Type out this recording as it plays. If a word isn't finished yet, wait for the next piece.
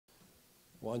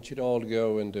I want you to all to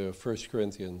go into 1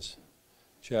 Corinthians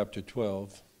chapter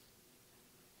 12.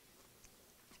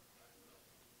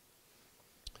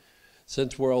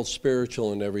 Since we're all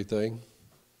spiritual and everything,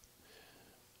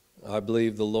 I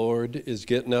believe the Lord is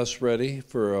getting us ready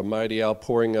for a mighty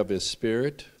outpouring of His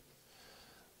Spirit.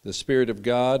 The Spirit of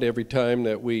God, every time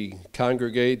that we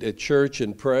congregate at church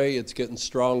and pray, it's getting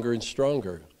stronger and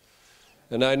stronger.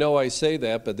 And I know I say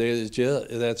that, but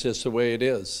that's just the way it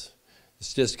is.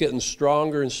 It's just getting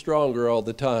stronger and stronger all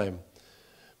the time.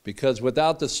 Because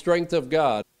without the strength of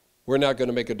God, we're not going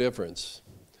to make a difference.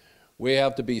 We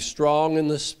have to be strong in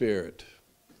the Spirit.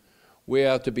 We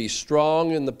have to be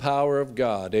strong in the power of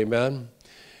God. Amen?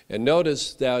 And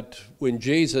notice that when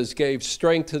Jesus gave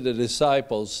strength to the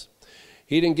disciples,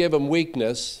 He didn't give them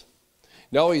weakness.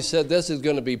 No, He said this is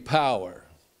going to be power.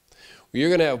 You're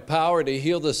going to have power to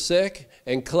heal the sick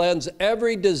and cleanse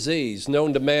every disease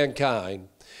known to mankind.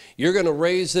 You're going to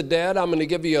raise the dead. I'm going to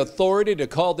give you authority to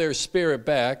call their spirit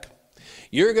back.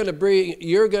 You're going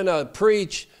to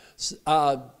preach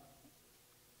not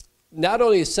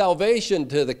only salvation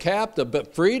to the captive,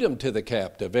 but freedom to the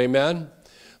captive. Amen.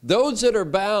 Those that are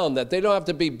bound, that they don't have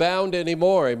to be bound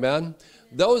anymore. Amen.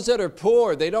 Those that are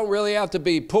poor, they don't really have to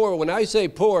be poor. When I say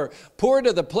poor, poor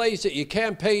to the place that you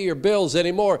can't pay your bills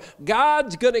anymore.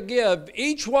 God's going to give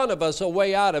each one of us a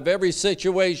way out of every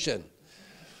situation.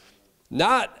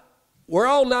 We're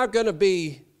all not going to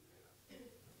be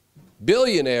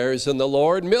billionaires in the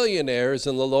Lord, millionaires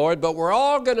in the Lord, but we're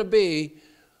all going to be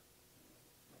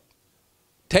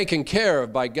taken care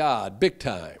of by God, big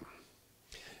time.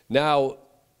 Now,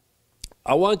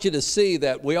 I want you to see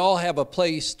that we all have a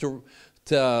place to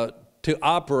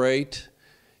operate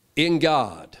in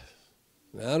God.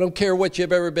 Now, I don't care what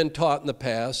you've ever been taught in the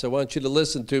past. I want you to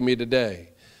listen to me today,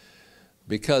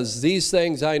 because these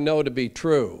things I know to be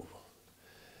true.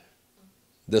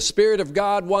 The Spirit of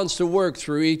God wants to work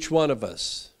through each one of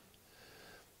us.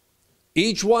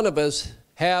 Each one of us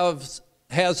has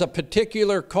a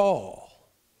particular call.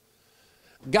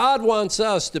 God wants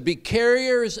us to be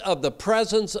carriers of the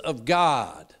presence of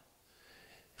God.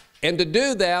 And to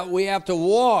do that, we have to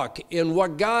walk in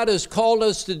what God has called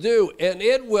us to do, and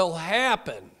it will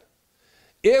happen.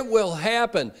 It will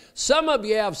happen. Some of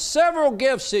you have several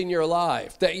gifts in your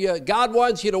life that God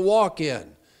wants you to walk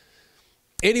in.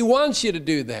 And He wants you to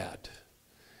do that.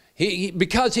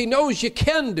 Because He knows you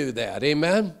can do that.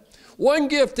 Amen? One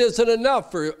gift isn't enough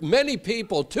for many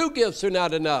people. 2 gifts are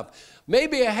not enough.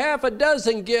 Maybe a half a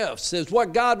dozen gifts is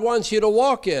what God wants you to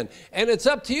walk in. And it's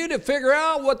up to you to figure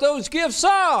out what those gifts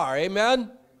are. Amen?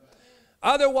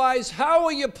 Otherwise, how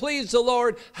will you please the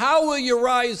Lord? How will you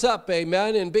rise up,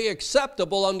 amen, and be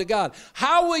acceptable unto God?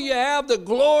 How will you have the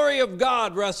glory of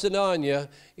God resting on you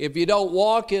if you don't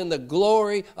walk in the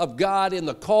glory of God in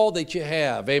the call that you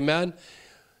have, amen?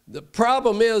 The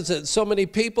problem is that so many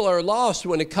people are lost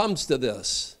when it comes to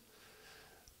this.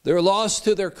 They're lost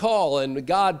to their call, and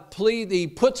God He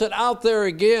puts it out there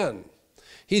again.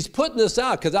 He's putting this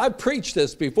out, because I've preached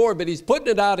this before, but He's putting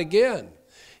it out again.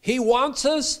 He wants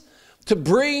us to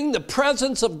bring the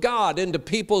presence of God into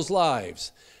people's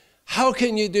lives. How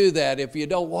can you do that if you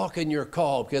don't walk in your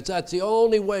call? Because that's the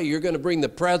only way you're going to bring the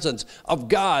presence of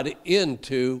God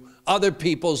into other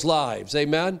people's lives.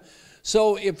 Amen?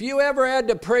 So if you ever had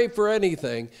to pray for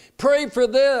anything, pray for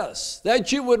this,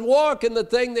 that you would walk in the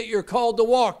thing that you're called to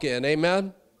walk in.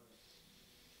 Amen?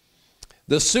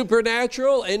 The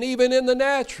supernatural and even in the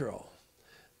natural.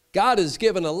 God has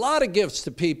given a lot of gifts to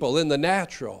people in the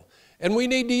natural. And we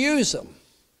need to use them.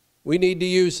 We need to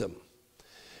use them.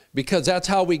 Because that's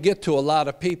how we get to a lot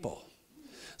of people.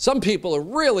 Some people are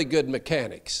really good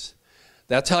mechanics.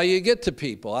 That's how you get to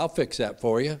people. I'll fix that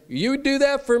for you. You do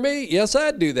that for me? Yes,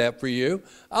 I'd do that for you.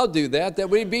 I'll do that. That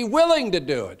we'd be willing to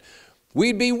do it.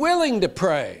 We'd be willing to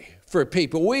pray for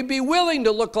people. We'd be willing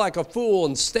to look like a fool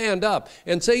and stand up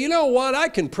and say, you know what, I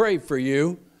can pray for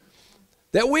you.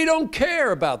 That we don't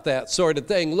care about that sort of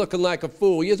thing, looking like a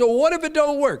fool. You say, well, what if it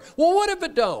don't work? Well, what if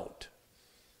it don't?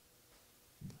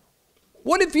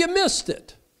 What if you missed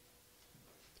it?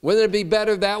 Wouldn't it be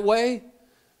better that way?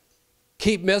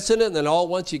 Keep missing it, and then all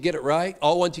once you get it right,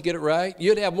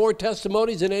 you'd have more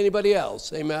testimonies than anybody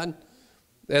else. Amen?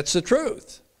 That's the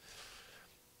truth.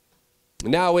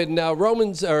 Now in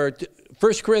 1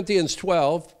 Corinthians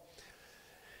 12,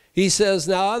 he says,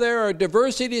 now there are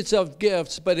diversities of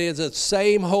gifts, but it is the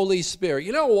same Holy Spirit.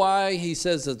 You know why he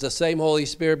says it's the same Holy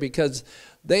Spirit? Because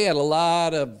they had a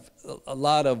lot of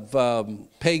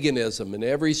paganism, and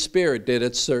every spirit did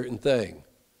its certain thing.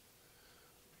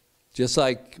 Just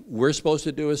like we're supposed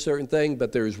to do a certain thing,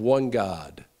 but there's one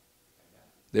God.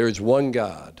 There is one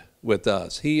God with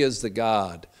us. He is the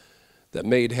God that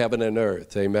made heaven and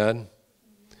earth. Amen.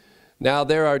 Now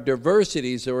there are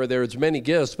diversities, or there's many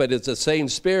gifts, but it's the same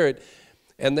Spirit.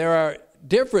 And there are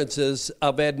differences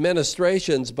of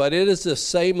administrations, but it is the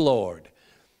same Lord.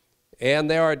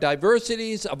 And there are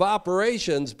diversities of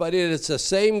operations, but it is the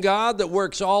same God that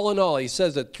works all in all. He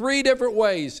says it 3 different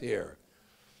ways here.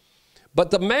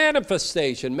 But the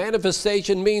manifestation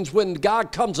means when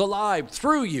God comes alive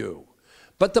through you.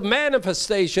 But the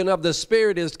manifestation of the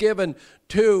Spirit is given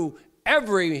to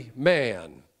every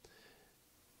man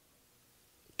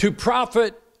to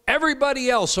profit everybody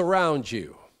else around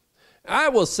you. I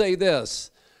will say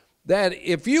this, that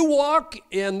if you walk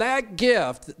in that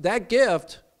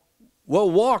gift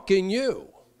will walk in you.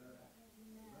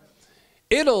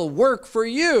 It'll work for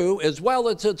you as well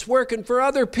as it's working for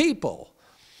other people.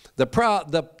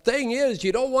 The thing is,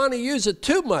 you don't want to use it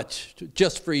too much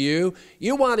just for you.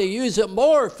 You want to use it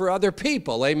more for other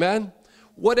people, amen?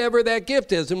 Whatever that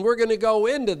gift is, and we're going to go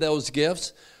into those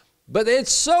gifts, but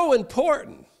it's so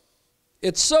important.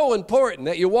 It's so important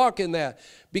that you walk in that,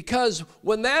 because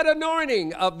when that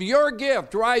anointing of your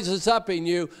gift rises up in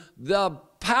you, the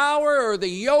power or the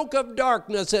yoke of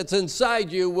darkness that's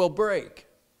inside you will break.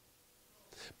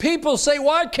 People say,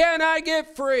 why can't I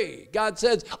get free? God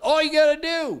says, all you got to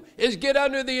do is get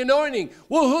under the anointing.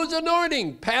 Well, whose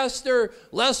anointing? Pastor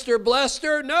Lester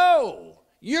Blester? No,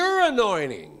 your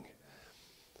anointing.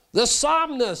 The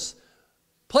psalmist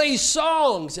plays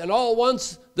songs, and all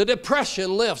once the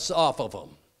depression lifts off of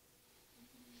them.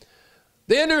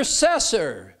 The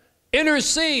intercessor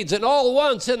intercedes, and all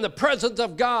once in the presence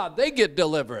of God, they get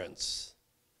deliverance.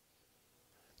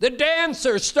 The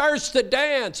dancer starts to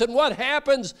dance, and what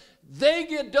happens? They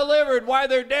get delivered while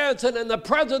they're dancing, and the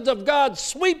presence of God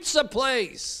sweeps the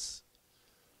place.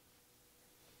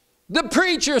 The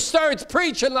preacher starts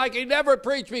preaching like he never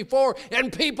preached before,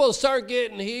 and people start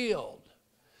getting healed.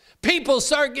 People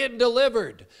start getting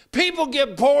delivered. People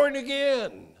get born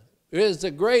again. It is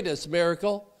the greatest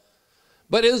miracle.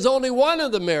 But it is only one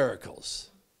of the miracles.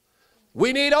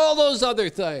 We need all those other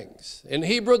things. In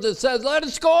Hebrews it says, let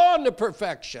us go on to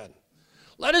perfection.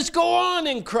 Let us go on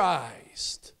in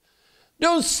Christ.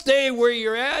 Don't stay where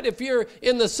you're at. If you're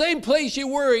in the same place you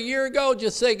were a year ago,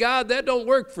 just say, God, that don't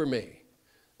work for me.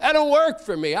 That don't work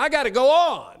for me. I got to go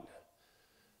on.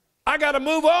 I got to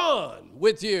move on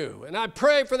with you. And I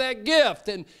pray for that gift.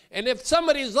 And if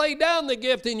somebody's laid down the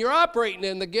gift and you're operating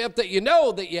in the gift that you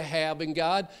know that you have in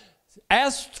God,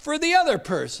 ask for the other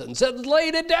persons that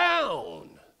laid it down.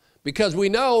 Because we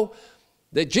know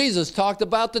that Jesus talked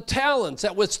about the talents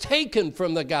that was taken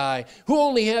from the guy who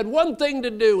only had one thing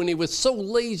to do, and he was so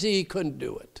lazy he couldn't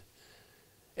do it.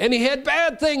 And he had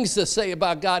bad things to say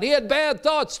about God. He had bad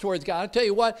thoughts towards God. I tell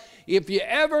you what, if you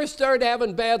ever start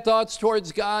having bad thoughts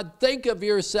towards God, think of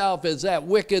yourself as that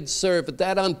wicked servant,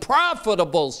 that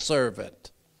unprofitable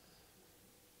servant.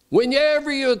 Whenever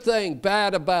you think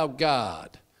bad about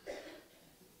God,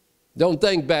 don't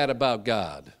think bad about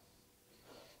God.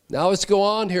 Now let's go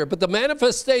on here. But the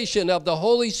manifestation of the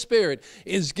Holy Spirit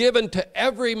is given to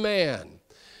every man.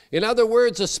 In other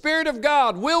words, the Spirit of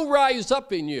God will rise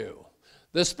up in you.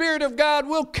 The Spirit of God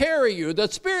will carry you. The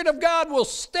Spirit of God will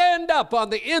stand up on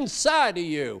the inside of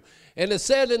you. And it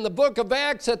said in the book of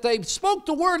Acts that they spoke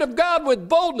the word of God with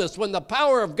boldness when the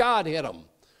power of God hit them.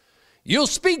 You'll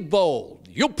speak bold.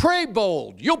 You'll pray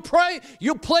bold. You'll play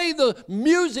the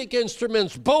music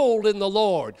instruments bold in the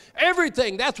Lord.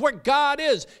 Everything, that's what God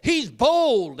is. He's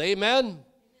bold, amen?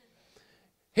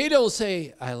 He don't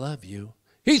say, I love you.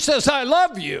 He says, I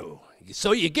love you.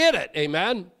 So you get it,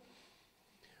 amen?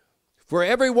 For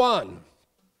everyone,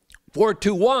 4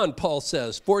 to 1, Paul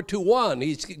says, 4 to 1.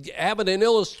 He's having an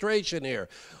illustration here.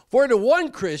 4 to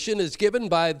 1 Christian is given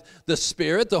by the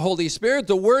Spirit, the Holy Spirit,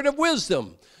 the word of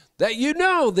wisdom, that you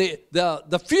know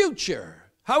the future.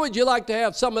 How would you like to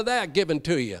have some of that given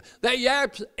to you? That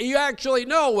you actually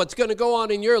know what's going to go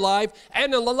on in your life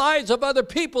and in the lives of other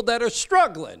people that are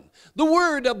struggling. The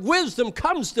word of wisdom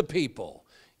comes to people.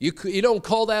 You don't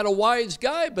call that a wise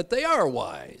guy, but they are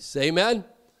wise. Amen?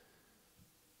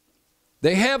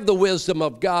 They have the wisdom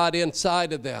of God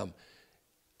inside of them.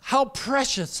 How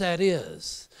precious that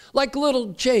is. Like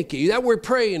little Jakey that we're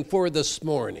praying for this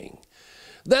morning.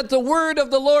 That the word of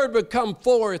the Lord would come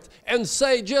forth and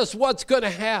say just what's going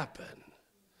to happen.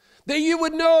 That you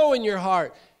would know in your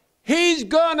heart, he's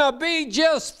going to be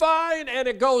just fine. And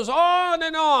it goes on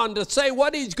and on to say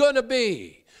what he's going to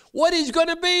be. What he's going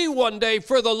to be one day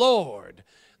for the Lord.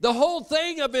 The whole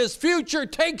thing of his future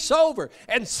takes over,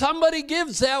 and somebody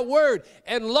gives that word,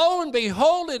 and lo and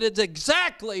behold, it is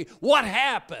exactly what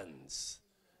happens.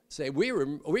 Say, we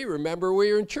remember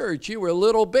we were in church. You were a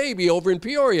little baby over in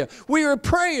Peoria. We were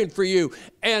praying for you.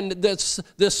 And this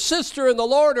sister in the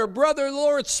Lord or brother in the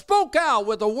Lord spoke out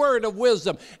with a word of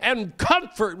wisdom, and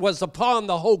comfort was upon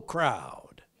the whole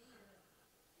crowd.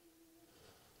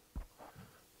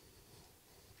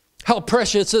 How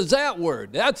precious is that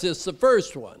word? That's just the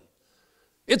first one.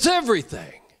 It's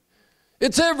everything.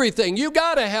 It's everything. You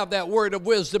got to have that word of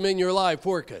wisdom in your life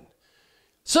working.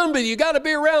 Somebody, you got to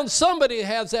be around somebody that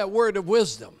has that word of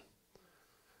wisdom.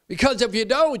 Because if you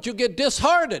don't, you get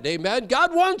disheartened, amen?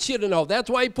 God wants you to know. That's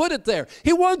why he put it there.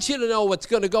 He wants you to know what's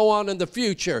going to go on in the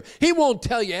future. He won't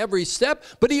tell you every step,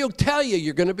 but he'll tell you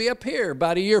you're going to be up here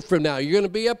about a year from now. You're going to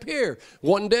be up here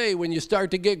one day when you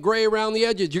start to get gray around the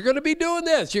edges. You're going to be doing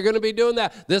this. You're going to be doing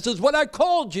that. This is what I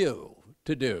called you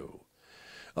to do.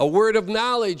 A word of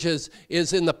knowledge is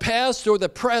in the past or the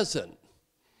present.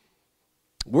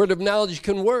 Word of knowledge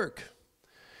can work.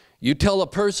 You tell a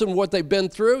person what they've been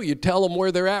through. You tell them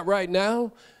where they're at right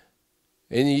now.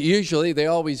 And usually they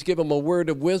always give them a word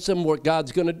of wisdom, what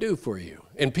God's going to do for you.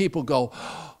 And people go,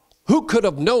 who could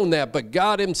have known that but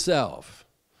God himself?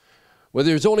 Well,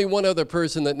 there's only one other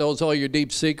person that knows all your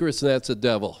deep secrets, and that's the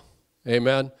devil.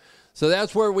 Amen? So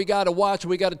that's where we got to watch.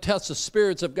 We got to test the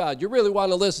spirits of God. You really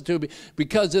want to listen to me,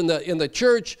 because in the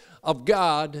church of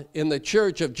God, in the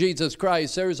church of Jesus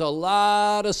Christ, there's a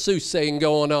lot of soothsaying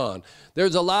going on.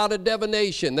 There's a lot of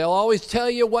divination. They'll always tell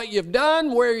you what you've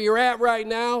done, where you're at right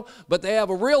now, but they have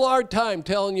a real hard time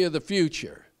telling you the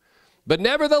future. But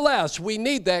nevertheless, we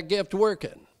need that gift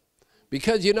working.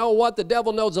 Because you know what? The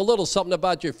devil knows a little something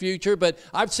about your future, but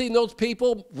I've seen those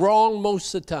people wrong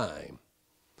most of the time.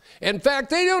 In fact,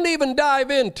 they don't even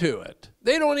dive into it.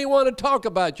 They don't even want to talk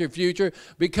about your future,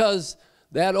 because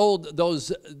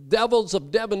those devils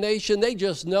of divination, they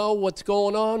just know what's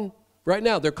going on right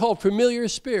now. They're called familiar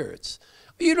spirits.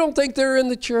 You don't think they're in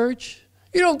the church?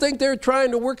 You don't think they're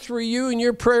trying to work through you in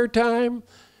your prayer time?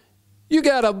 You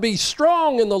got to be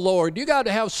strong in the Lord. You got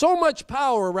to have so much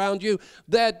power around you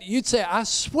that you'd say, I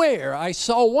swear I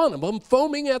saw one of them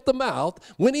foaming at the mouth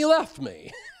when he left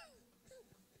me.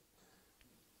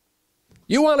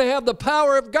 You want to have the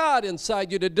power of God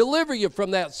inside you to deliver you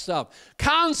from that stuff,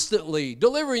 constantly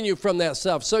delivering you from that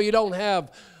stuff, so you don't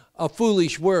have a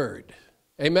foolish word.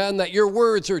 Amen? That your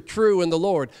words are true in the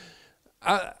Lord.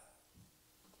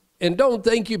 And don't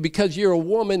think you, because you're a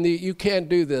woman, that you can't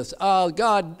do this.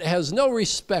 God has no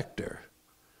respecter.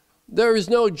 There is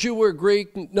no Jew or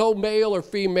Greek, no male or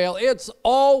female. It's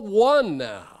all one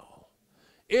now.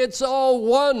 It's all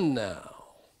one now.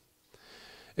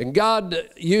 And God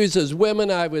uses women.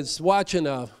 I was watching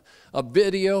a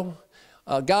video,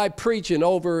 a guy preaching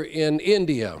over in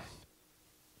India.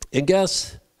 And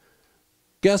guess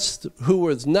who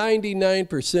was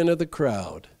 99% of the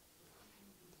crowd?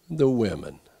 The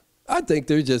women. I think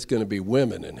there's just going to be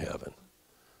women in heaven.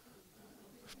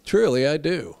 Truly, I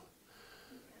do.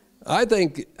 I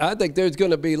think there's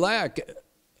going to be lack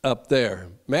up there.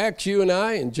 Max, you and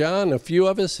I, and John, a few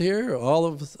of us here, all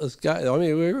of us guys, I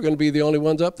mean, we were going to be the only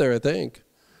ones up there, I think.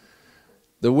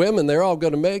 The women, they're all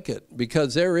going to make it,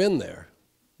 because they're in there.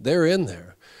 They're in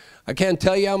there. I can't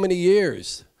tell you how many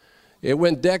years. It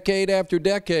went decade after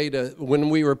decade. When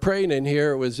we were praying in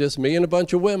here, it was just me and a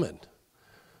bunch of women.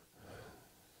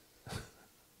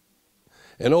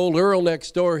 And old Earl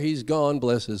next door, he's gone,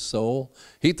 bless his soul.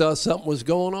 He thought something was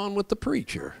going on with the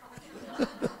preacher.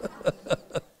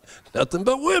 Nothing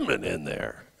but women in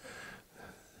there.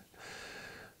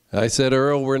 I said,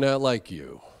 Earl, we're not like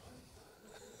you.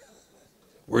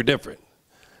 We're different.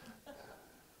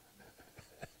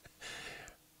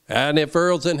 And if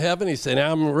Earl's in heaven, he said,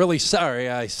 I'm really sorry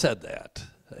I said that.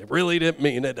 I really didn't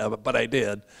mean it, but I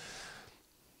did.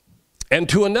 And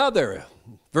to another,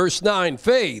 verse 9,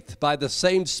 faith by the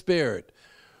same Spirit.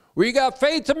 Where you got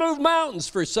faith to move mountains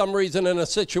for some reason in a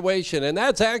situation. And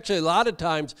that's actually a lot of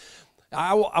times,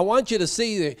 I want you to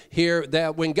see here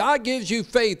that when God gives you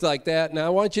faith like that, and I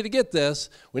want you to get this,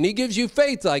 when he gives you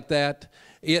faith like that,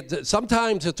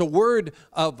 sometimes it's a word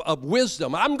of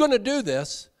wisdom. I'm going to do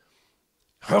this.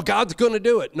 Oh, God's going to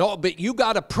do it. No, but you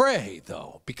got to pray,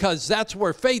 though, because that's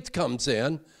where faith comes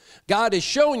in. God is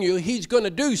showing you he's going to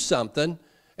do something,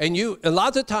 and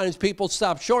lots of times people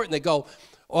stop short and they go,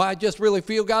 oh, I just really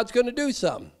feel God's going to do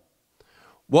something.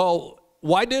 Well,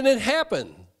 why didn't it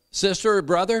happen, sister or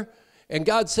brother? And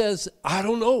God says, I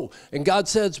don't know. And God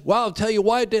says, well, I'll tell you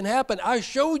why it didn't happen. I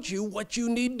showed you what you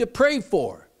need to pray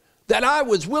for, that I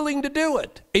was willing to do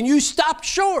it. And you stopped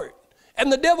short. And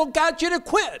the devil got you to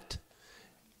quit.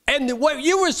 And what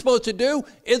you were supposed to do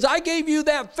is I gave you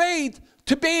that faith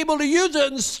to be able to use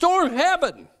it and storm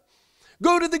heaven.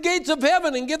 Go to the gates of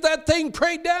heaven and get that thing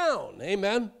prayed down.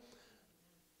 Amen.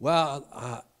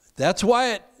 Well, that's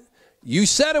why you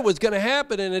said it was going to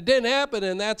happen, and it didn't happen,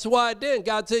 and that's why it didn't.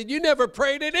 God said, you never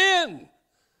prayed it in.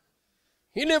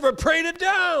 You never prayed it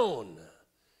down.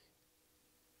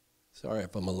 Sorry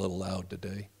if I'm a little loud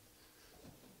today.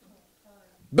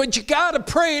 But you got to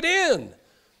pray it in.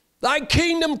 Thy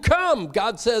kingdom come.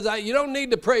 God says, you don't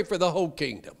need to pray for the whole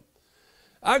kingdom.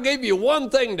 I'll give you one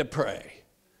thing to pray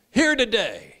here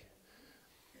today.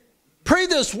 Pray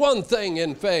this one thing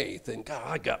in faith. And God,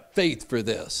 I got faith for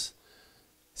this.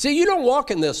 See, you don't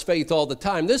walk in this faith all the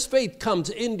time. This faith comes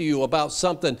into you about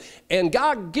something, and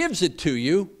God gives it to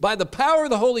you by the power of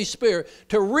the Holy Spirit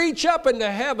to reach up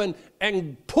into heaven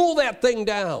and pull that thing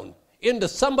down into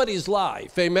somebody's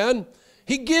life. Amen?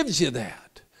 He gives you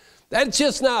that. That's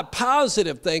just not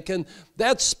positive thinking.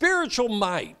 That's spiritual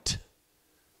might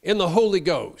in the Holy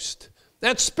Ghost.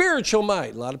 That's spiritual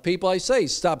might. A lot of people, I say,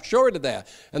 stop short of that.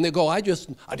 And they go, I just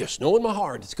know in my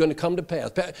heart it's going to come to pass.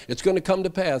 It's going to come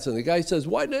to pass. And the guy says,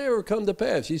 why did it ever come to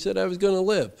pass? He said I was going to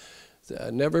live.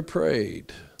 I never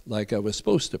prayed like I was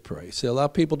supposed to pray. See, a lot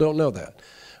of people don't know that.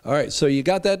 All right, so you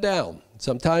got that down.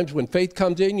 Sometimes when faith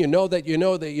comes in, you know that you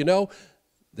know that you know.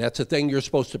 That's the thing you're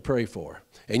supposed to pray for.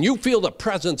 And you feel the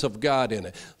presence of God in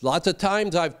it. Lots of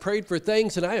times I've prayed for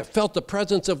things and I have felt the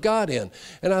presence of God in.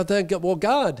 And I think, well,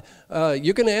 God,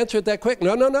 you're going to answer it that quick?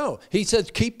 No, no, no. He says,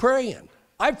 keep praying.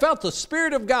 I felt the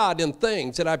Spirit of God in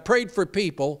things that I prayed for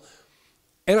people,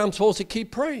 and I'm supposed to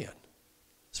keep praying.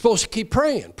 Supposed to keep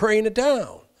praying it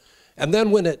down. And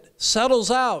then when it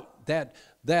settles out, that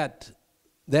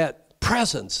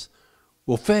presence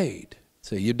will fade.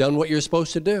 So you've done what you're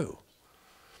supposed to do.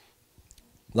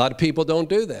 A lot of people don't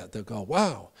do that. They'll go,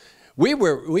 wow. We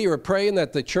were praying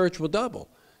that the church will double.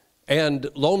 And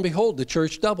lo and behold, the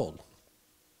church doubled.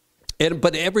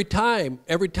 But every time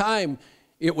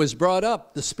it was brought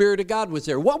up, the Spirit of God was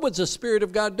there. What was the Spirit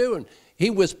of God doing? He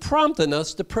was prompting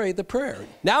us to pray the prayer.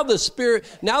 Now the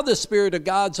Spirit of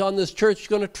God's on this church is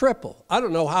going to triple. I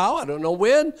don't know how, I don't know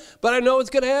when, but I know it's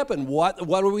going to happen. What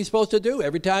are we supposed to do?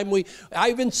 Every time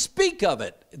I even speak of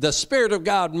it, the Spirit of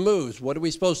God moves. What are we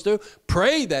supposed to do?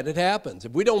 Pray that it happens.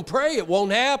 If we don't pray, it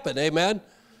won't happen. Amen?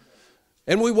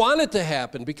 And we want it to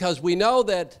happen because we know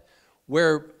that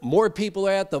where more people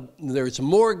are at, there's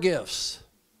more gifts.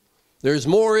 There's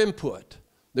more input.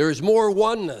 There's more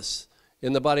oneness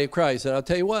in the body of Christ. And I'll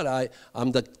tell you what,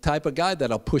 I'm the type of guy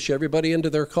that'll push everybody into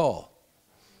their call.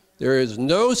 There is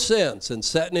no sense in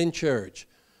sitting in church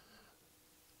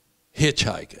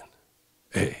hitchhiking.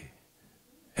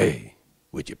 Hey,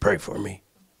 would you pray for me?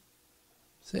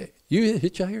 Say, you a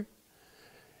hitchhiker?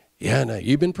 Yeah, no,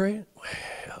 you've been praying?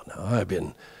 Well, no,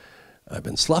 I've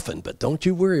been sloughing, but don't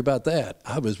you worry about that.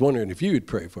 I was wondering if you'd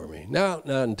pray for me. No,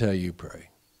 not until you pray.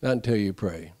 Not until you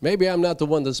pray. Maybe I'm not the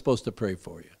one that's supposed to pray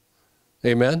for you.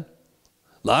 Amen?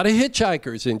 A lot of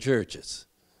hitchhikers in churches.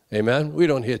 Amen? We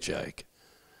don't hitchhike.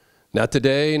 Not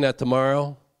today, not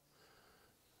tomorrow.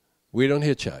 We don't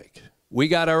hitchhike. We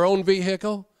got our own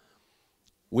vehicle.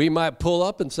 We might pull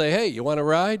up and say, hey, you want to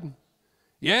ride?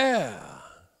 Yeah.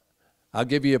 I'll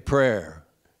give you a prayer.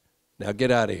 Now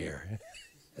get out of here.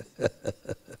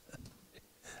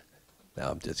 No,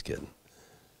 I'm just kidding.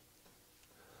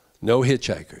 No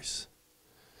hitchhikers.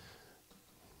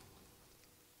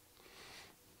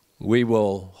 We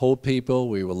will hold people.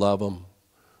 We will love them.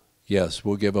 Yes,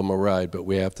 we'll give them a ride, but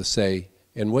we have to say,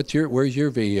 and where's your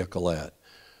vehicle at?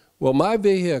 Well, my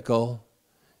vehicle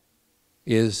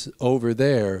is over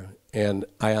there, and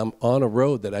I am on a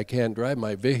road that I can't drive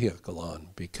my vehicle on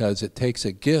because it takes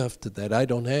a gift that I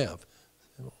don't have.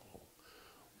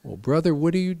 Well, brother,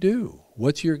 what do you do?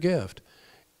 What's your gift?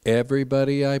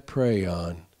 Everybody I pray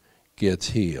on gets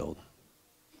healed.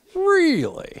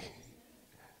 Really?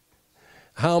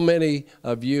 How many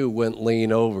of you wouldn't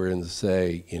lean over and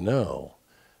say, you know,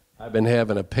 I've been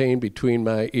having a pain between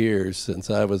my ears since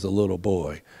I was a little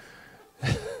boy.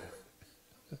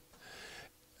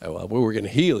 Well, we're going to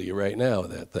heal you right now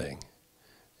with that thing.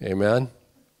 Amen?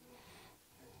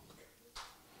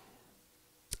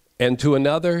 And to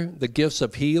another, the gifts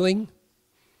of healing,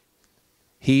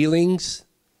 healings.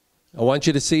 I want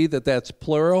you to see that that's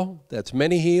plural. That's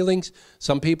many healings.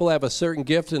 Some people have a certain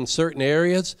gift in certain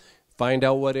areas. Find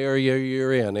out what area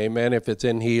you're in. Amen. If it's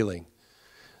in healing,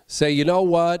 say, you know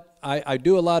what? I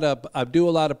do a lot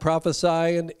of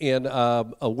prophesying and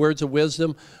words of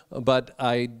wisdom, but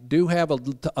I do have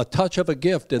a touch of a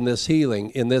gift in this healing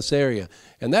in this area,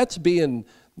 and that's being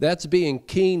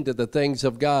keen to the things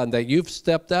of God. That you've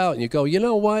stepped out and you go, you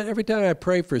know what? Every time I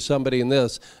pray for somebody in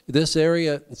this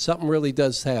area, something really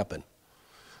does happen.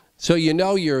 So you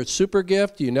know your super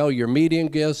gift, you know your medium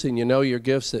gifts, and you know your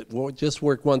gifts that won't just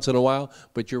work once in a while,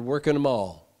 but you're working them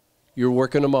all. You're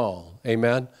working them all.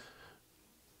 Amen?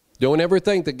 Don't ever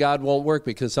think that God won't work,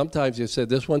 because sometimes you said,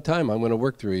 this one time I'm going to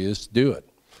work through you. Just do it.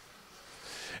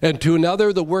 And to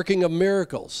another, the working of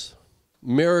miracles.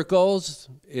 Miracles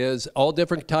is all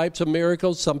different types of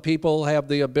miracles. Some people have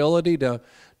the ability to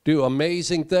do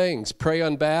amazing things, pray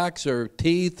on backs or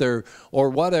teeth or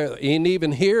whatever, and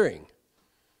even hearing.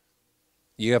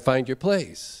 You got to find your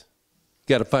place.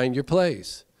 You got to find your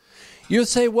place. You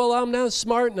say, well, I'm not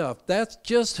smart enough. That's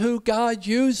just who God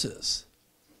uses.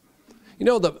 You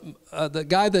know, the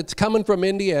guy that's coming from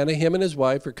Indiana, him and his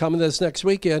wife are coming this next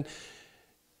weekend.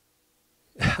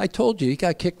 I told you, he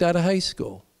got kicked out of high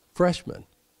school, freshman.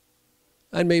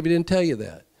 I maybe didn't tell you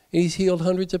that. He's healed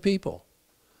hundreds of people.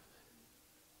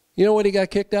 You know what he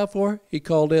got kicked out for? He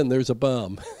called in, there's a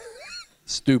bomb.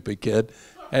 Stupid kid.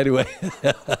 Anyway.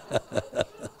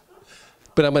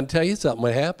 But I'm going to tell you something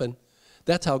what happened.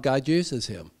 That's how God uses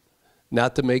him.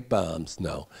 Not to make bombs,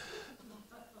 no.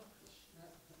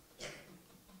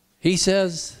 He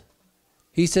says,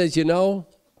 you know,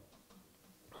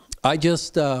 I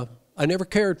never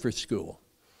cared for school.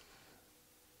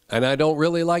 And I don't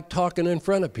really like talking in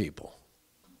front of people.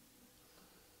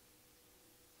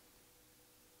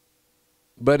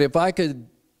 But if I could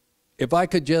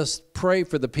just pray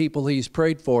for the people he's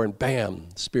prayed for, and bam,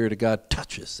 the Spirit of God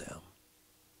touches them.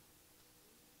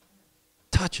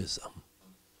 Touches them.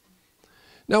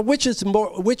 Now, which is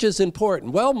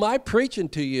important? Well, my preaching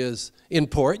to you is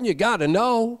important. You got to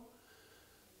know.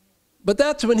 But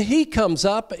that's when he comes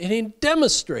up and he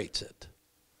demonstrates it.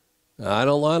 Now, I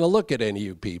don't want to look at any of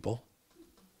you people.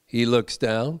 He looks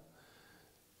down.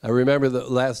 I remember the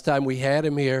last time we had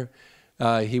him here,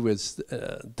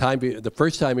 the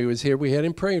first time he was here, we had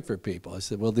him praying for people. I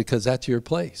said, well, because that's your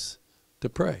place to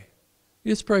pray.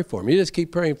 You just pray for him. You just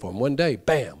keep praying for him. One day,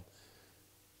 bam,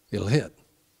 it'll hit.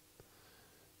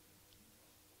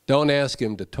 Don't ask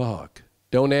him to talk.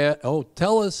 Don't ask, oh,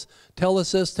 tell us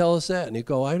this, tell us that. And you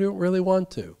go, I don't really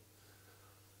want to.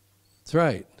 That's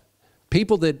right.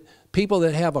 People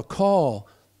that have a call,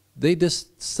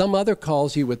 some other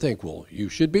calls you would think, well, you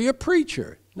should be a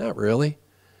preacher. Not really.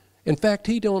 In fact,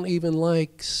 he don't even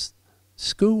like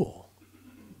school.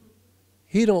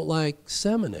 He don't like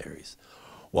seminaries.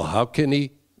 Well, how can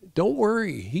he? Don't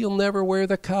worry. He'll never wear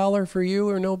the collar for you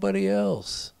or nobody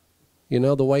else. You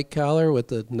know, the white collar with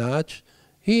the notch?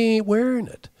 He ain't wearing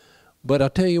it. But I'll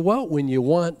tell you what, when you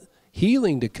want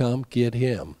healing to come, get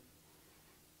him.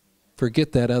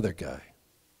 Forget that other guy.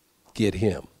 Get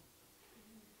him.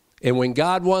 And when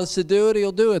God wants to do it,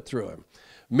 he'll do it through him.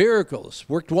 Miracles.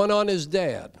 Worked one on his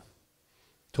dad.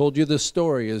 Told you the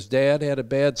story. His dad had a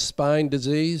bad spine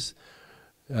disease.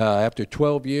 After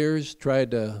 12 years,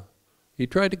 he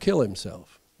tried to kill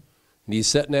himself. And he's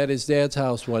sitting at his dad's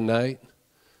house one night,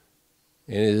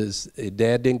 and his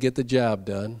dad didn't get the job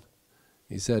done.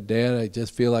 He said, Dad, I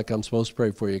just feel like I'm supposed to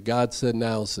pray for you. God said,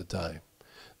 now's the time.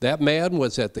 That man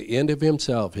was at the end of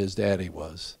himself, his daddy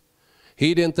was.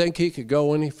 He didn't think he could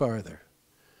go any farther.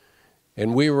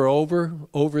 And we were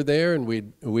over there, and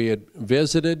we had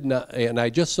visited, and I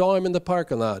just saw him in the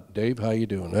parking lot. Dave, how you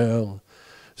doing? Well,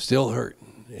 still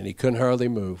hurting, and he couldn't hardly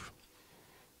move.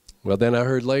 Well, then I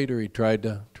heard later he tried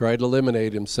to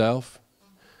eliminate himself.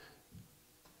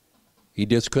 He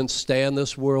just couldn't stand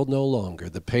this world no longer.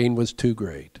 The pain was too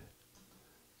great.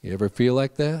 You ever feel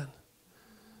like that?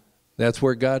 That's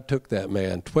where God took that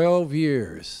man. 12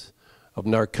 years of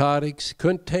narcotics,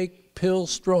 couldn't take pills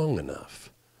strong enough.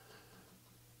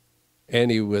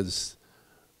 And he was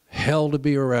hell to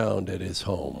be around at his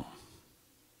home.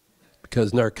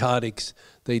 Because narcotics,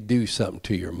 they do something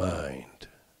to your mind.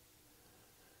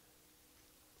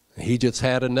 He just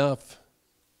had enough.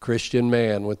 Christian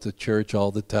man went to church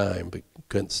all the time, but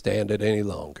couldn't stand it any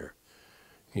longer.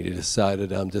 He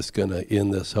decided, I'm just going to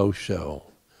end this whole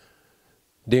show.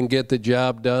 Didn't get the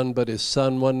job done, but his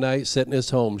son one night sitting in his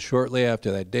home shortly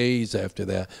after that, days after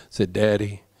that, said,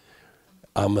 Daddy,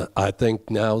 I think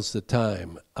now's the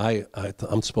time.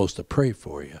 I'm supposed to pray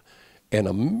for you. And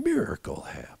a miracle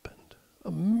happened.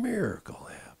 A miracle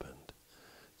happened.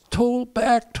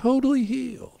 Totally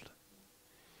healed.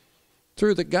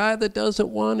 Through the guy that doesn't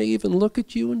want to even look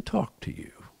at you and talk to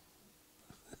you.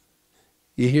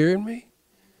 You hearing me?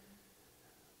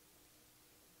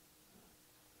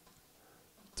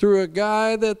 Through a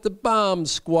guy that the bomb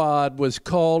squad was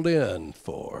called in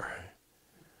for.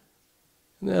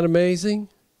 Isn't that amazing?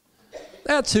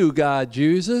 That's who God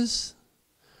uses.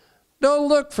 Don't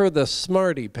look for the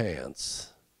smarty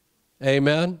pants.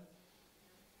 Amen?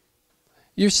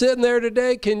 You're sitting there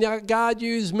today, can God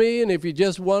use me? And if you're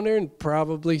just wondering,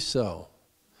 probably so.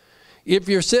 If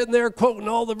you're sitting there quoting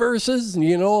all the verses and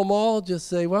you know them all, just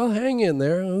say, well, hang in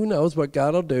there. Who knows what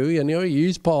God will do? You know, he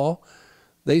used Paul.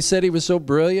 They said he was so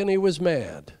brilliant he was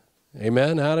mad.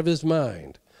 Amen, out of his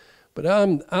mind. But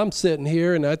I'm sitting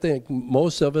here, and I think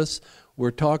most of us, we're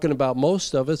talking about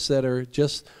most of us that are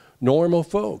just normal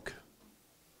folk.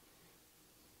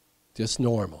 Just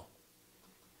normal.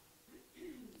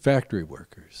 Factory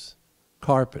workers,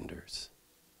 carpenters,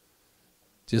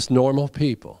 just normal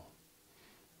people.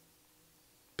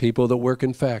 People that work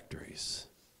in factories.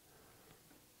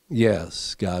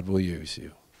 Yes, God will use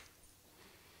you.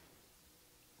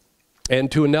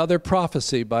 And to another,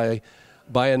 prophecy by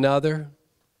another.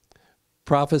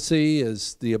 Prophecy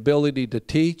is the ability to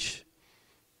teach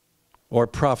or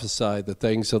prophesy the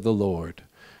things of the Lord.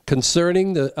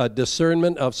 Concerning the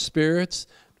discernment of spirits,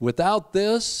 without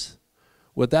this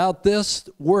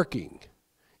working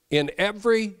in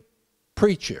every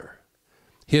preacher,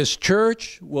 his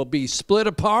church will be split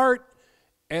apart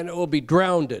and it will be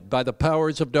drowned by the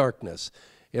powers of darkness.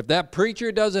 If that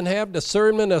preacher doesn't have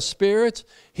discernment of spirits,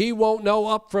 he won't know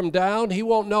up from down. He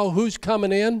won't know who's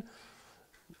coming in.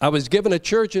 I was given a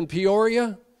church in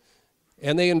Peoria,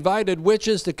 and they invited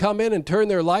witches to come in and turn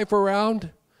their life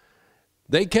around.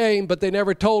 They came, but they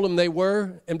never told them they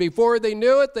were. And before they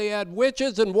knew it, they had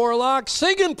witches and warlocks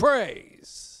singing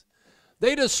praise.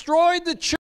 They destroyed the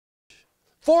church,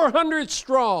 400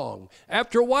 strong.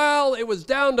 After a while, it was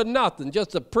down to nothing,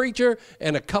 just a preacher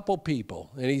and a couple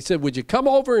people. And he said, would you come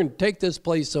over and take this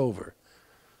place over?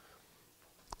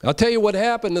 I'll tell you what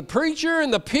happened. The preacher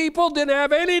and the people didn't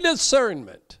have any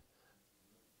discernment.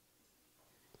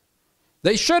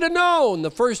 They should have known the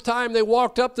first time they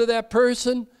walked up to that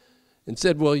person and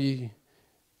said, well, I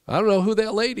don't know who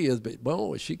that lady is, but,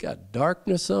 well, she got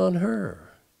darkness on her.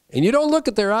 And you don't look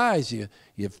at their eyes. You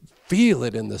feel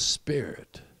it in the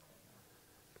spirit.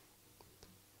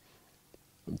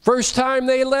 First time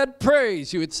they led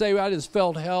praise, you would say, I just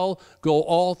felt hell go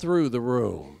all through the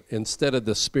room instead of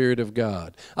the Spirit of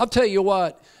God. I'll tell you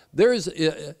what,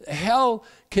 hell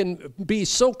can be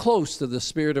so close to the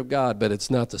Spirit of God, but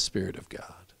it's not the Spirit of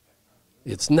God.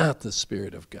 It's not the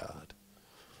Spirit of God.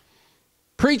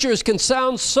 Preachers can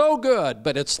sound so good,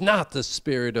 but it's not the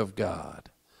Spirit of God.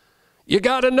 You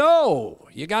got to know.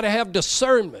 You got to have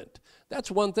discernment. That's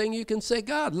one thing you can say,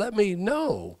 God, let me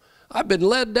know. I've been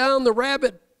led down the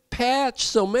rabbit patch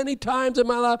so many times in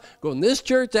my life, going this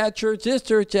church, that church, this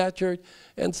church, that church,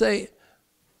 and say,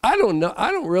 I don't know.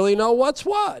 I don't really know what's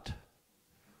what.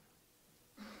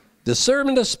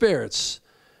 Discernment of spirits.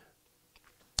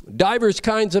 Divers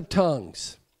kinds of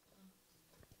tongues.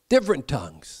 Different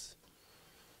tongues.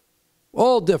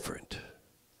 All different.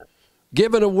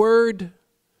 Given a word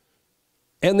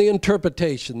and the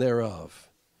interpretation thereof.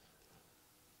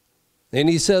 And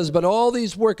he says, but all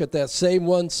these work at that same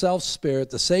one self-spirit,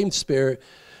 the same Spirit,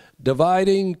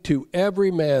 dividing to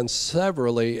every man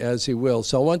severally as he will.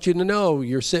 So I want you to know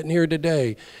you're sitting here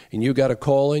today and you got a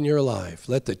call in your life.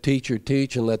 Let the teacher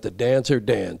teach and let the dancer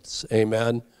dance.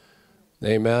 Amen.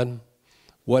 Amen.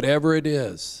 Whatever it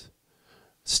is,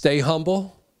 stay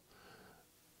humble.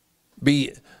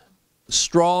 Be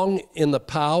strong in the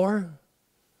power.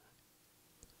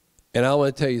 And I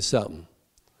want to tell you something.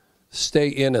 Stay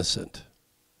innocent.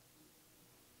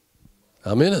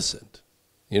 I'm innocent.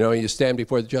 You know, you stand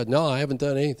before the judge. No, I haven't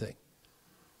done anything.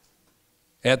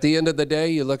 At the end of the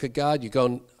day, you look at God, you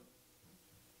go,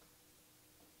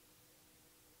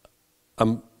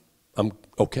 I'm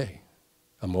okay.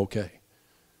 I'm okay.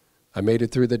 I made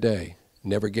it through the day.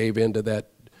 Never gave in to that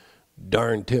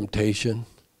darn temptation.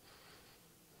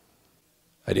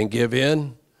 I didn't give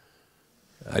in.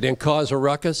 I didn't cause a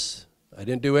ruckus. I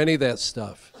didn't do any of that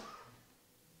stuff.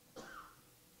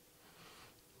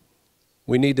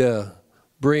 We need to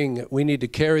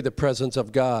carry the presence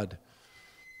of God.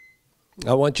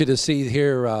 I want you to see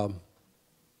here,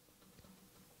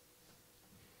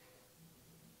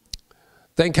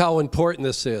 think how important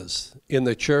this is in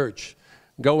the church.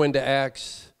 Go into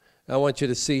Acts. I want you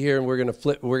to see here, and we're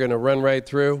going to run right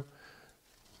through.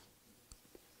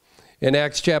 In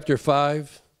Acts chapter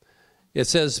 5, it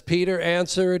says, Peter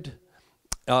answered,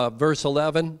 verse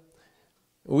 11,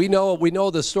 we know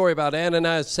the story about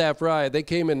Ananias and Sapphira. They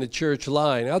came in the church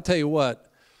lying. I'll tell you what,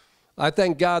 I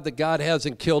thank God that God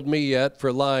hasn't killed me yet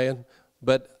for lying,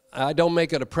 but I don't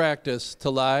make it a practice to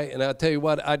lie, and I'll tell you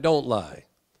what, I don't lie.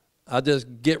 I'll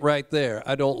just get right there.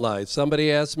 I don't lie.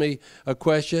 Somebody asks me a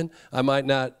question, I might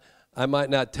not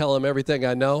tell them everything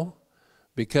I know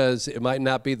because it might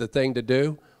not be the thing to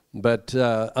do, but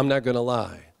I'm not going to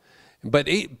lie. But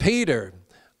Peter,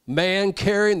 man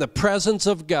carrying the presence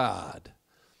of God.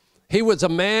 He was a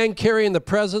man carrying the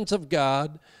presence of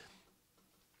God.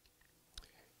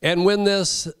 And when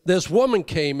this woman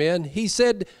came in, he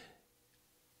said,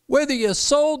 whether you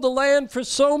sold the land for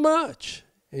so much.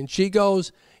 And she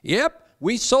goes, yep,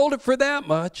 we sold it for that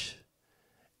much.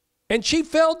 And she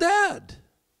fell dead.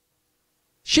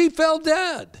 She fell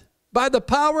dead by the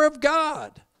power of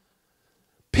God.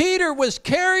 Peter was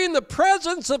carrying the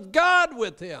presence of God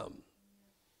with him.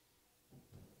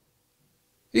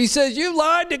 He says, you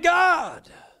lied to God.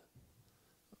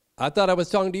 I thought I was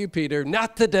talking to you, Peter.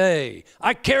 Not today.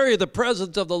 I carry the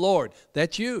presence of the Lord.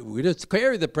 That's you. We just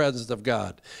carry the presence of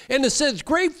God. And it says,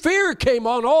 great fear came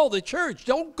on all the church.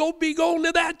 Don't be going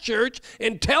to that church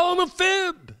and tell them a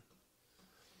fib.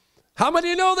 How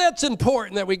many know that's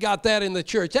important that we got that in the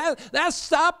church? That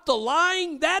stopped the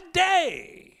lying that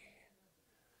day.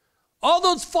 All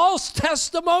those false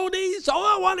testimonies,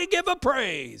 oh, I want to give a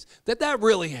praise. Did that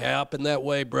really happen that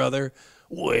way, brother?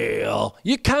 Well,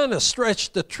 you kind of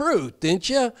stretched the truth, didn't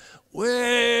you?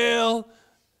 Well,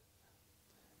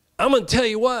 I'm going to tell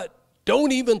you what,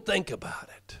 don't even think about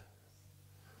it.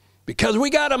 Because we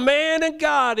got a man of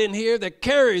God in here that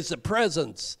carries the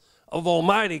presence of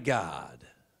Almighty God.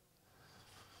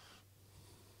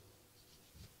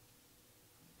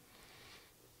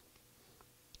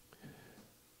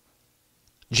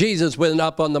 Jesus went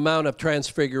up on the Mount of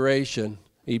Transfiguration.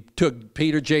 He took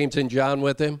Peter, James, and John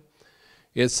with him.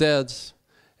 It says,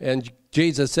 and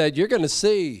Jesus said, you're going to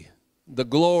see the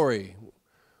glory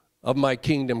of my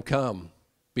kingdom come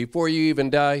before you even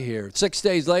die here. 6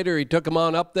 days later, he took them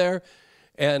on up there,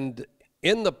 and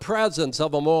in the presence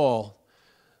of them all,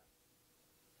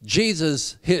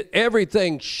 Jesus hit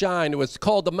everything shine. It was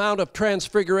called the Mount of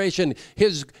Transfiguration.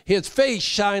 His face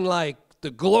shined like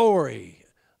the glory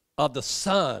of the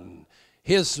sun.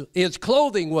 His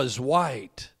clothing was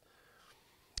white.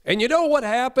 And you know what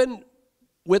happened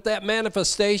with that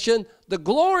manifestation? The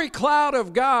glory cloud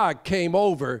of God came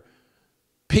over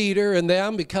Peter and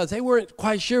them because they weren't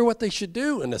quite sure what they should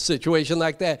do in a situation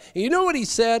like that. And you know what he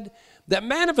said? That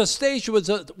manifestation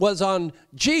was on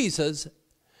Jesus.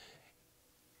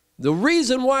 The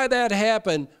reason why that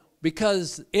happened,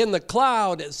 because in the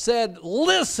cloud it said,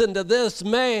 listen to this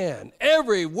man,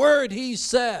 every word he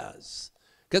says.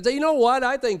 Because you know what?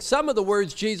 I think some of the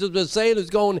words Jesus was saying is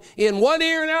going in one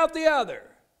ear and out the other.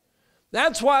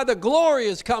 That's why the glory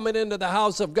is coming into the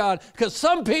house of God, because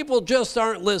some people just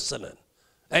aren't listening.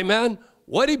 Amen?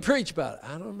 What did he preach about?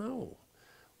 I don't know.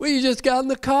 Well, you just got in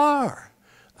the car.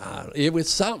 It was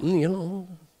something, you know.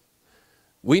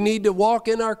 We need to walk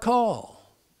in our call.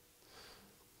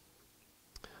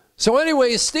 So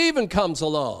anyway, Stephen comes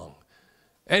along,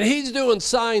 and he's doing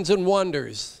signs and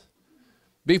wonders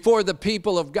before the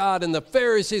people of God, and the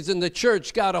Pharisees in the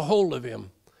church got a hold of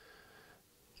him.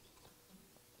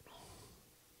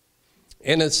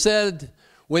 And it said,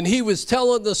 when he was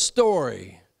telling the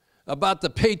story about the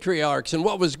patriarchs and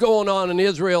what was going on in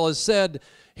Israel, it said,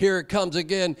 here it comes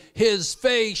again, his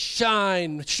face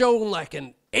shone like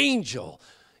an angel.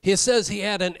 He says he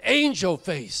had an angel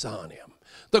face on him.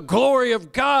 The glory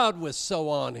of God was so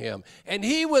on him. And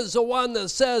he was the one that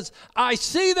says, I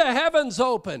see the heavens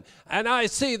open, and I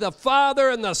see the Father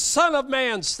and the Son of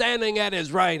Man standing at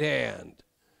his right hand.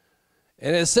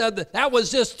 And it said that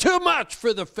was just too much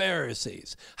for the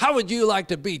Pharisees. How would you like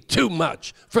to be too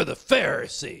much for the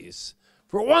Pharisees?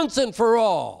 For once and for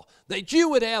all, that you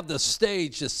would have the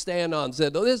stage to stand on and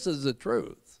say, oh, this is the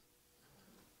truth.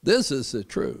 This is the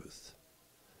truth.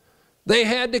 They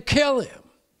had to kill him.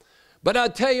 But I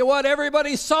tell you what,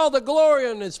 everybody saw the glory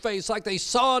on his face like they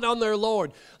saw it on their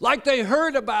Lord, like they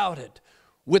heard about it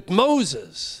with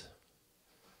Moses.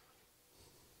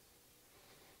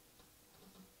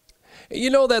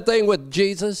 You know that thing with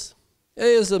Jesus? It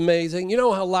is amazing. You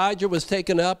know how Elijah was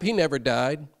taken up? He never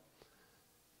died.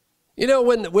 You know,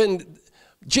 when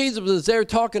Jesus was there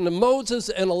talking to Moses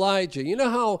and Elijah, you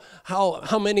know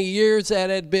how many years that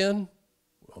had been?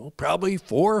 Well, probably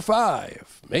 4 or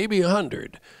 5, maybe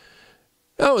 100.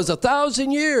 That was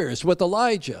 1,000 years with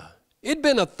Elijah. It'd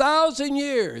been 1,000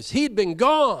 years. He'd been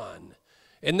gone.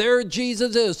 And there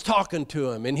Jesus is talking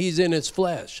to him, and he's in his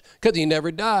flesh because he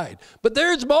never died. But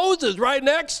there's Moses right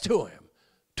next to him,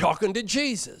 talking to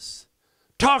Jesus,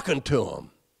 talking to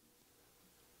him.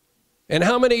 And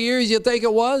how many years do you think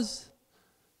it was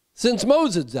since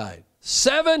Moses died?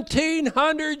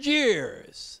 1,700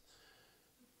 years.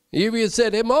 You even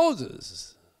said, hey,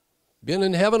 Moses, been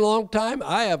in heaven a long time?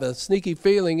 I have a sneaky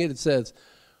feeling it says,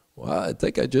 well, I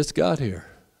think I just got here.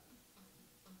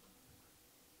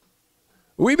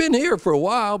 We've been here for a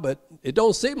while, but it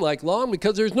don't seem like long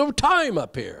because there's no time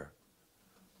up here.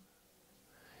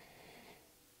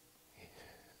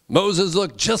 Moses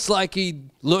looked just like he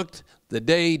looked the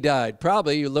day he died.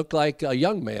 Probably he looked like a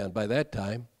young man by that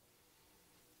time.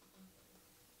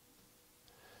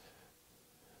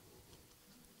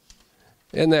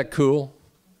 Isn't that cool?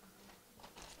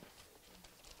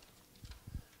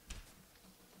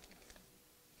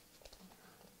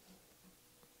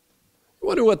 I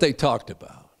wonder what they talked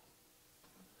about.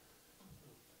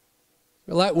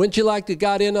 Wouldn't you like to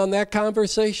got in on that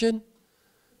conversation?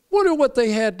 Wonder what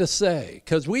they had to say,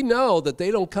 because we know that they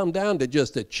don't come down to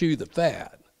just to chew the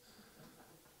fat,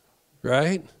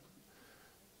 right?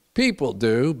 People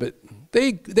do, but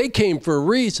they came for a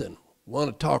reason. Want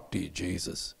to talk to you,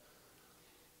 Jesus.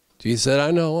 Jesus said,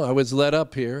 I know, I was led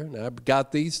up here, and I've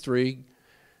got these three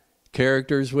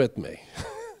characters with me.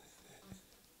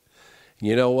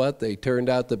 You know what? They turned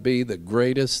out to be the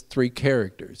greatest three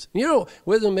characters. You know, it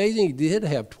was amazing. He did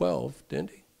have 12, didn't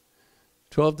he?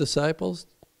 12 disciples.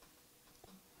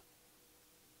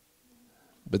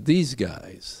 But these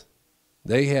guys,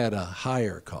 they had a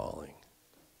higher calling.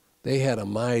 They had a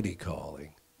mighty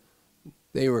calling.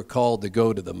 They were called to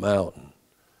go to the mountain.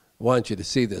 I want you to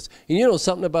see this. And you know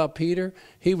something about Peter?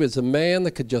 He was a man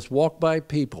that could just walk by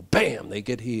people. Bam, they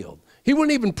get healed. He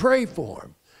wouldn't even pray for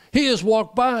them. He just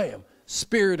walked by them.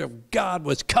 Spirit of God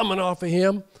was coming off of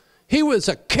him. He was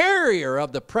a carrier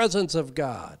of the presence of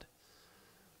God.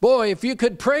 Boy, if you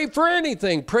could pray for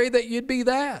anything, pray that you'd be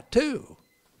that too.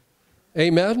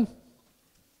 Amen?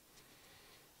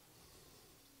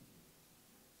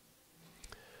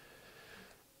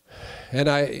 And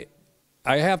I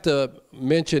have to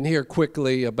mention here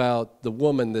quickly about the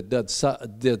woman that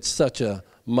did such a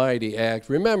mighty act.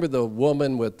 Remember the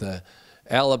woman with the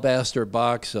alabaster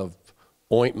box of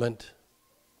ointment?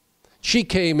 She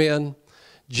came in.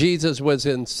 Jesus was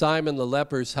in Simon the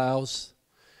leper's house,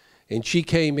 and she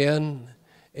came in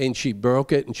and she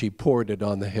broke it and she poured it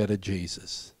on the head of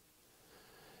Jesus.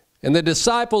 And the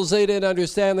disciples, they didn't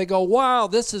understand. They go, wow,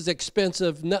 this is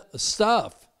expensive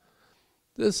stuff.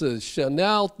 This is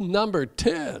Chanel number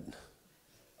 10.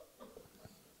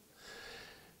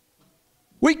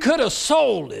 We could have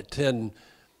sold it and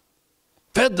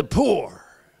fed the poor.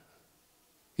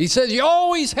 He says, you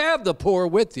always have the poor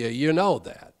with you. You know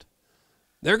that.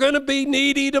 They're going to be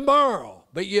needy tomorrow,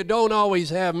 but you don't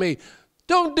always have me.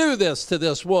 Don't do this to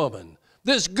this woman.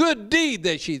 This good deed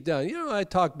that she's done. You know, I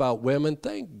talk about women.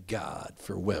 Thank God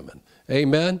for women.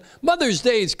 Amen. Mother's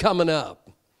Day is coming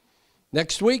up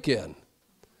next weekend.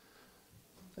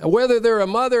 And whether they're a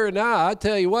mother or not, I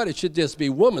tell you what, it should just be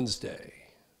Woman's Day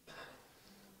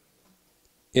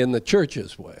in the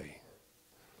church's way.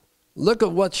 Look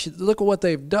at what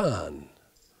they've done.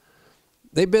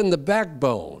 They've been the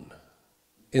backbone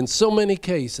in so many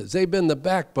cases. They've been the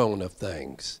backbone of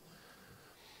things.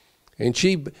 And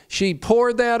she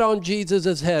poured that on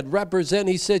Jesus' head,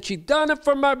 representing, he said, she done it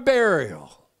for my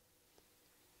burial.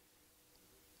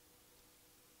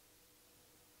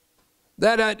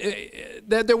 That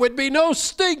there would be no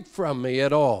stink from me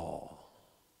at all.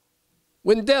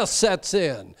 When death sets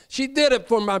in, she did it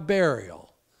for my burial.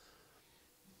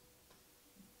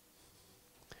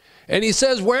 And he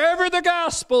says, wherever the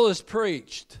gospel is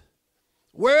preached,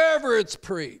 wherever it's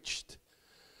preached,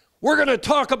 we're going to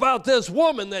talk about this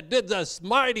woman that did this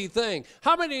mighty thing.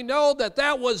 How many know that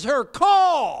that was her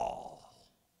call?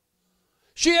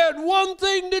 She had one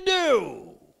thing to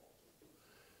do,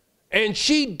 and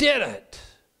she did it.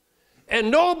 And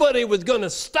nobody was going to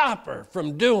stop her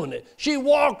from doing it. She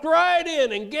walked right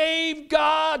in and gave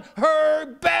God her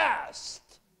best.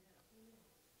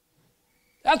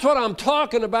 That's what I'm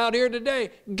talking about here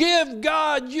today. Give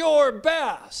God your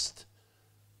best.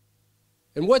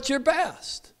 And what's your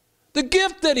best? The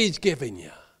gift that he's giving you.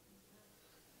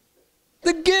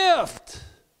 The gift.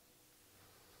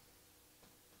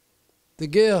 The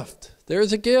gift.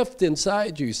 There's a gift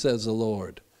inside you, says the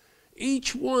Lord.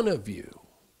 Each one of you.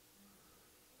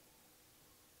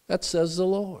 That says the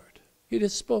Lord. He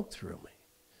just spoke through me.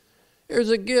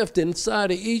 There's a gift inside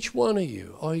of each one of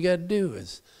you. All you got to do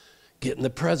is get in the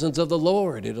presence of the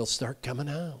Lord. It'll start coming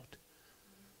out.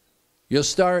 You'll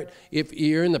start, if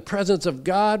you're in the presence of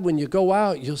God, when you go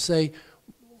out, you'll say,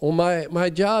 well, my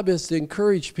job is to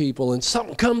encourage people, and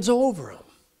something comes over them.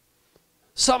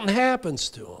 Something happens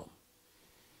to them.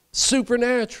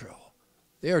 Supernatural.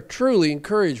 They are truly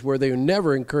encouraged where they were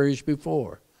never encouraged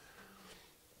before.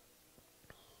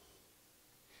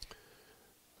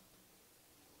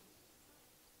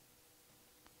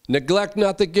 Neglect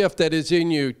not the gift that is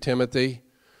in you, Timothy,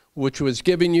 which was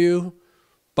given you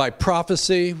by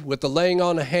prophecy, with the laying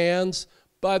on of hands,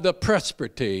 by the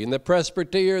presbytery. And the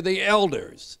presbytery are the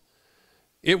elders.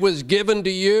 It was given to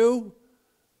you.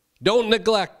 Don't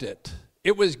neglect it.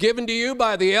 It was given to you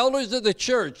by the elders of the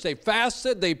church. They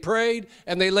fasted, they prayed,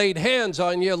 and they laid hands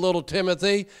on you, little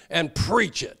Timothy, and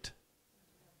preach it.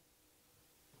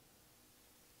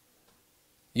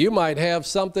 You might have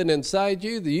something inside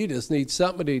you that you just need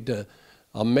somebody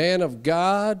a man of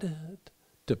God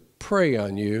to pray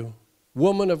on you,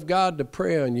 woman of God to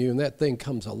pray on you, and that thing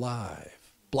comes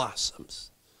alive,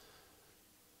 blossoms.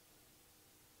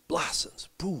 Blossoms.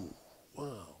 Boom.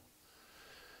 Wow.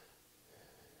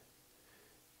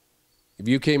 If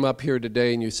you came up here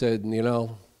today and you said, you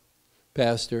know,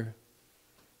 Pastor,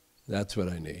 that's what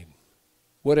I need.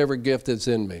 Whatever gift is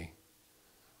in me,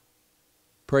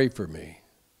 pray for me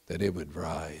that it would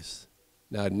rise.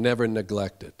 Now, I'd never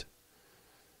neglect it.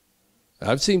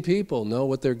 I've seen people know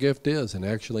what their gift is and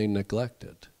actually neglect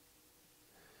it.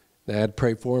 Now, I'd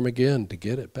pray for them again to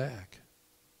get it back.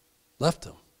 Left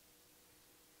them.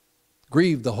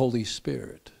 Grieved the Holy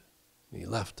Spirit. He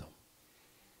left them.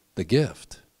 The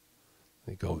gift.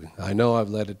 They go, I know I've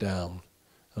let it down.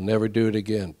 I'll never do it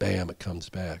again. Bam, it comes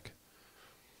back.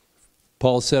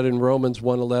 Paul said in Romans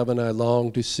 1:11, I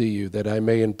long to see you, that I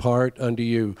may impart unto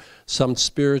you some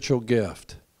spiritual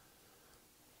gift,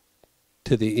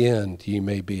 to the end ye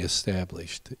may be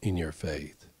established in your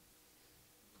faith.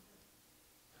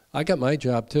 I got my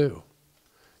job too.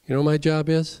 You know what my job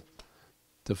is?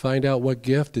 To find out what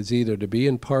gift is either to be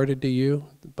imparted to you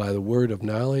by the word of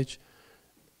knowledge,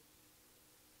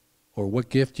 or what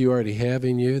gift you already have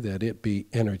in you, that it be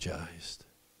energized.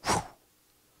 Whew.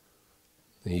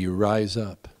 And you rise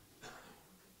up.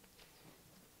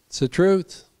 It's the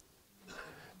truth.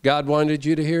 God wanted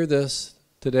you to hear this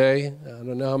today. I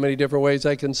don't know how many different ways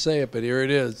I can say it, but here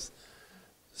it is.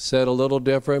 Said a little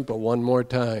different, but one more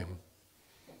time.